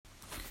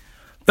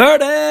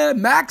Bertie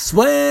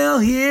Maxwell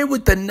here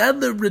with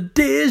another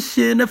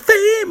edition of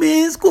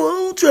Famous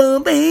Quotes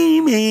from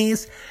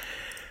Famous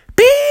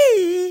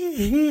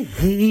People.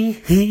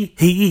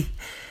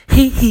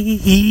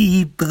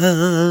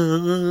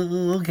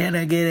 Can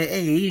I get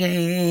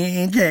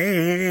an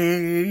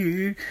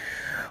AJ?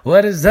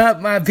 What is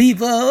up, my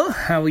people?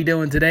 How we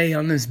doing today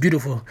on this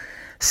beautiful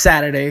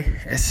Saturday?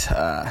 It's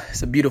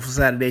a beautiful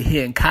Saturday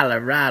here in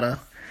Colorado,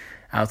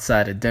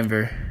 outside of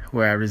Denver,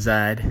 where I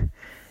reside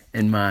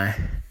in my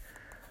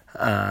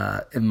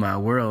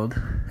world,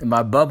 in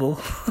my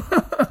bubble.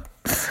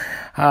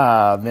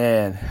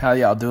 Man, how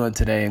y'all doing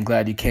today? I'm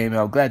glad you came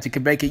out. Glad you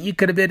could make it. You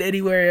could have been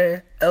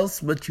anywhere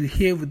else, but you're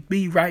here with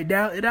me right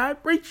now, and I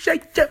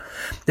appreciate you.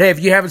 Hey, if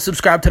you haven't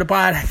subscribed to the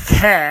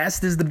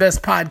podcast, this is the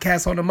best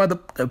podcast on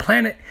the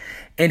planet,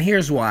 and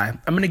here's why.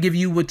 I'm going to give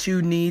you what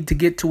you need to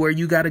get to where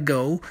you got to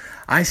go.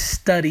 I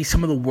study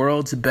some of the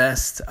world's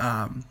best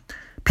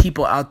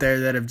people out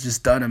there that have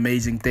just done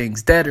amazing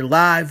things, dead or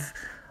alive,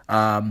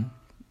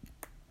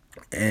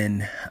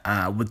 and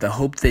with the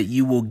hope that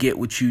you will get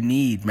what you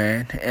need,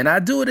 man. And I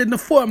do it in the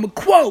form of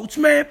quotes,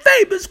 man.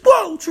 Famous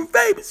quotes from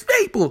famous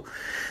people.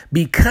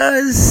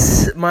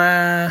 Because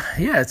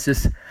it's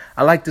just,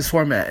 I like this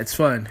format. It's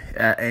fun.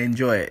 I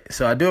enjoy it.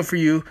 So I do it for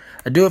you.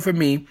 I do it for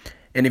me.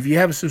 And if you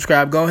haven't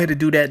subscribed, go ahead and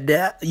do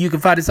that. You can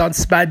find us on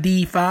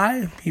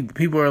Spotify.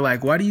 People are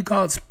like, why do you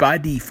call it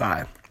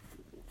Spotify?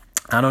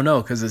 I don't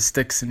know, because it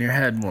sticks in your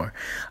head more.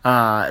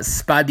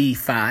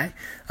 Spotify,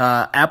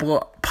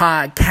 Apple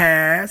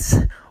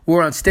Podcasts.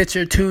 We're on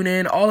Stitcher,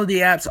 TuneIn, all of the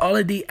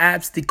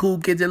apps the cool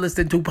kids are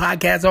listening to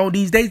podcasts on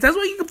these days. That's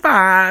where you can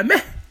find me.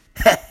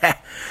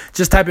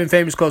 Just type in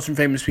famous quotes from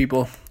famous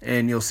people,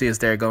 and you'll see us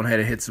there. Go ahead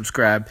and hit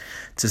subscribe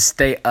to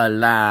stay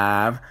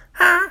alive.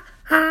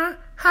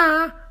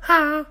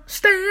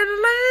 Stay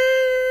alive.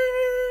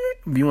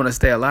 If you want to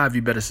stay alive,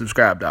 you better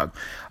subscribe, dog.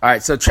 All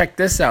right, so check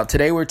this out.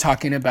 Today we're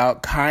talking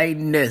about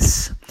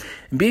kindness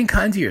and being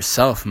kind to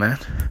yourself, man.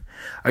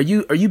 Are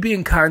you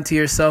being kind to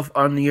yourself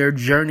on your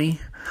journey?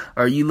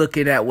 Or are you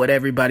looking at what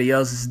everybody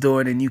else is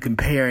doing and you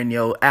comparing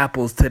your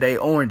apples to their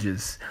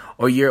oranges,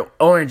 or your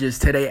oranges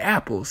to their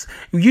apples?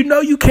 You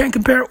know you can't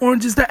compare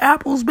oranges to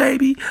apples,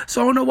 baby.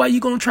 So I don't know why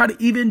you're going to try to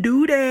even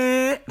do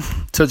that.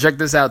 So check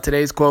this out.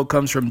 Today's quote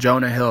comes from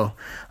Jonah Hill.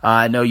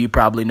 I know you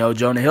probably know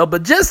Jonah Hill,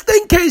 but just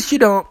in case you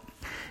don't,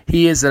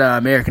 he is an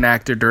American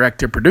actor,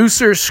 director,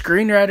 producer,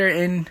 screenwriter,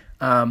 and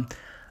I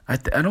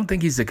don't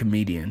think he's a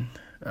comedian.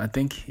 I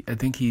think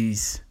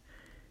he's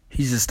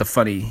just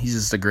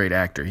a great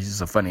actor. He's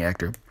just a funny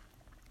actor.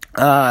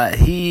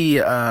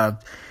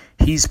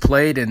 He's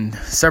played in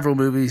several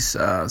movies.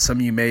 Some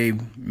of you may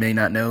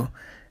not know.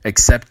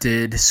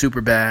 Accepted,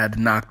 Superbad,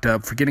 Knocked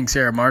Up, Forgetting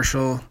Sarah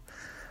Marshall,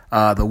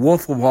 The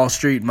Wolf of Wall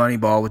Street,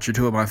 Moneyball, which are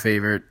two of my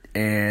favorite.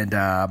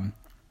 And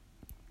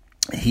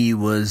he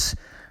was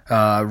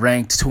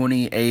ranked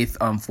 28th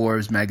on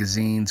Forbes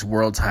magazine's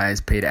world's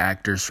highest paid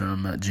actors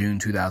from June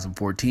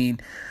 2014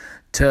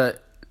 to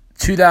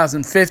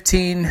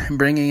 2015,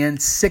 bringing in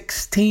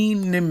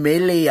 16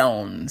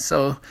 million.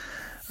 So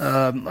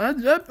I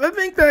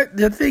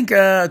think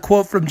a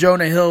quote from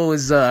Jonah Hill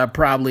is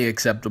probably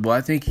acceptable. I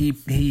think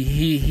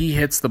he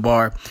hits the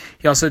bar.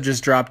 He also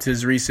just dropped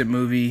his recent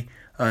movie.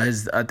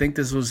 I think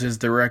this was his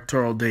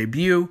directorial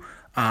debut.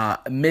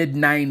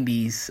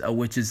 Mid-90s,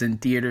 which is in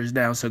theaters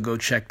now, so go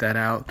check that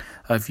out.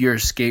 If you're a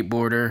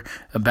skateboarder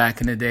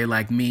back in the day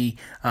like me,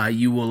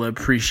 you will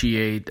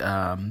appreciate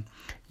the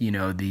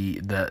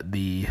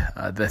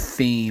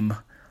theme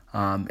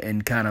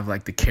and kind of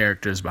like the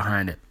characters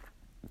behind it.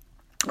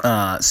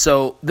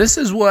 So this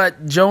is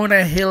what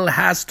Jonah Hill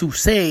has to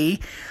say.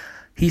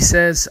 He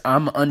says,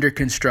 "I'm under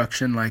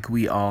construction like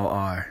we all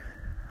are."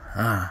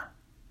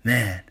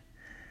 Man.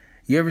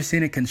 You ever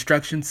seen a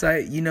construction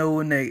site? You know,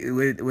 when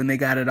they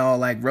got it all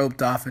like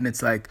roped off, and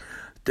it's like,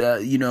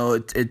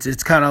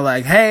 it's kind of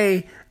like,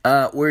 hey,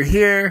 we're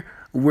here,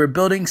 we're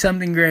building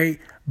something great,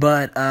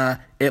 but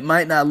it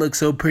might not look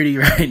so pretty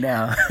right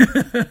now.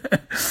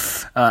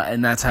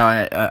 And that's how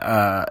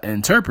I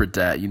interpret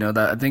that.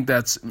 I think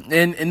that's,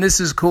 and this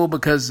is cool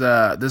because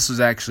this was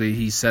actually,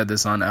 he said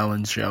this on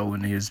Ellen's show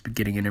when he was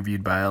getting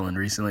interviewed by Ellen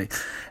recently,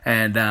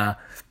 and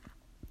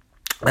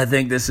I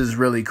think this is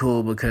really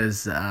cool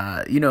because,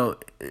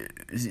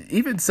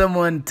 even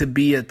someone to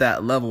be at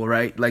that level,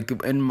 right? Like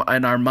in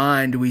our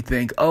mind, we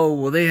think, oh,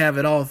 well, they have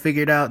it all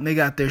figured out and they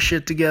got their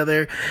shit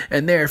together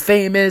and they're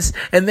famous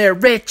and they're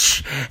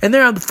rich and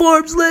they're on the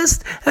Forbes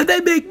list and they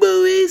make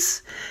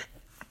movies.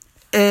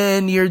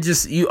 And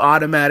you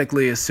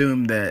automatically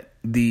assume that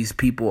these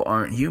people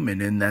aren't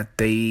human and that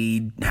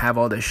they have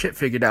all their shit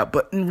figured out.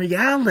 But in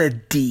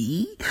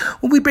reality,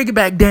 when we break it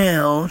back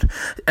down,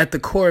 at the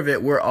core of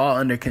it, we're all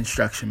under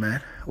construction,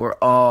 man. We're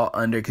all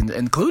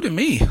including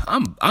me.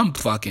 I'm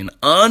fucking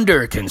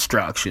under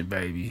construction,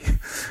 baby.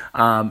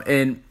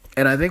 And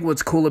I think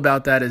what's cool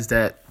about that is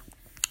that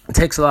it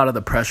takes a lot of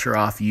the pressure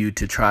off you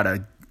to try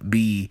to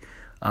be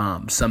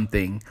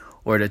something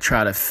or to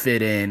try to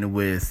fit in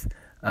with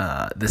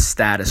the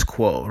status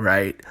quo,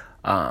 right?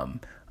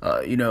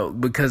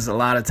 because a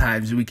lot of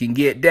times we can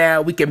get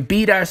down, we can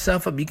beat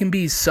ourselves up. You can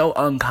be so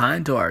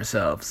unkind to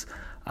ourselves.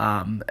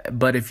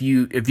 But if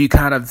you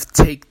kind of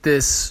take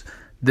this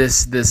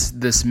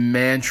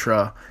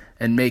mantra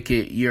and make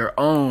it your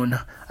own,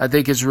 I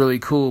think it's really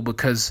cool,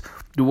 because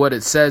what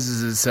it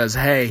says,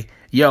 hey,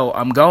 yo,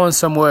 I'm going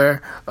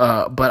somewhere,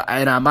 but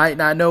I might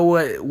not know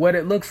what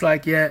it looks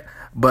like yet,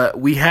 but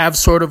we have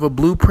sort of a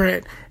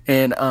blueprint,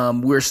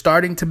 and we're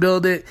starting to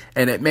build it,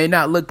 and it may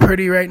not look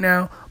pretty right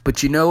now,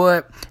 but you know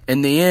what?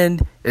 In the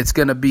end, it's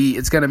gonna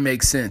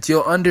make sense.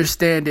 You'll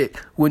understand it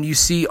when you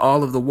see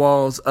all of the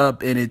walls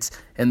up and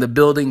the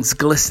buildings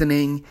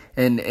glistening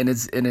and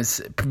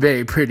it's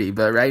very pretty.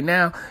 But right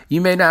now, you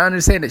may not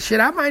understand it. Shit,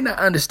 I might not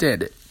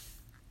understand it,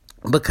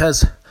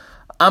 because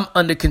I'm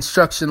under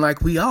construction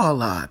like we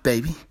all are,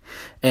 baby.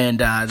 And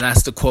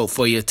that's the quote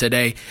for you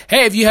today.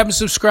 Hey, if you haven't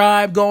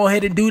subscribed, go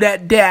ahead and do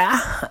that there.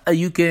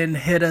 You can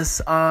hit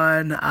us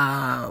on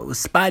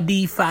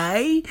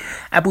Spotify,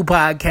 Apple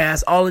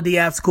Podcasts, all of the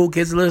apps. Cool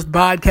Kids List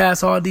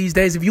podcasts all these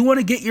days. If you want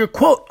to get your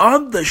quote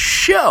on the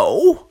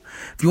show,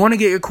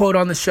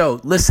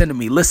 listen to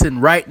me.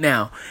 Listen right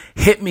now.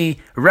 Hit me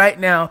right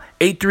now.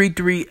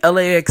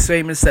 833-LAX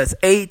famous. That's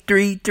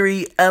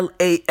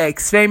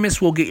 833-LAX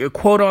famous. We'll get your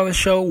quote on the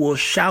show. We'll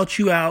shout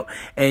you out,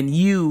 and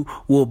you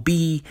will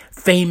be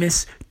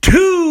famous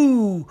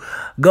too.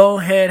 Go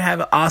ahead.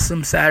 Have an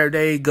awesome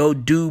Saturday. Go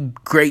do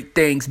great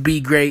things. Be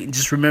great. And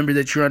just remember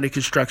that you're under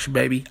construction,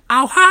 baby.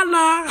 I'll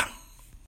holla.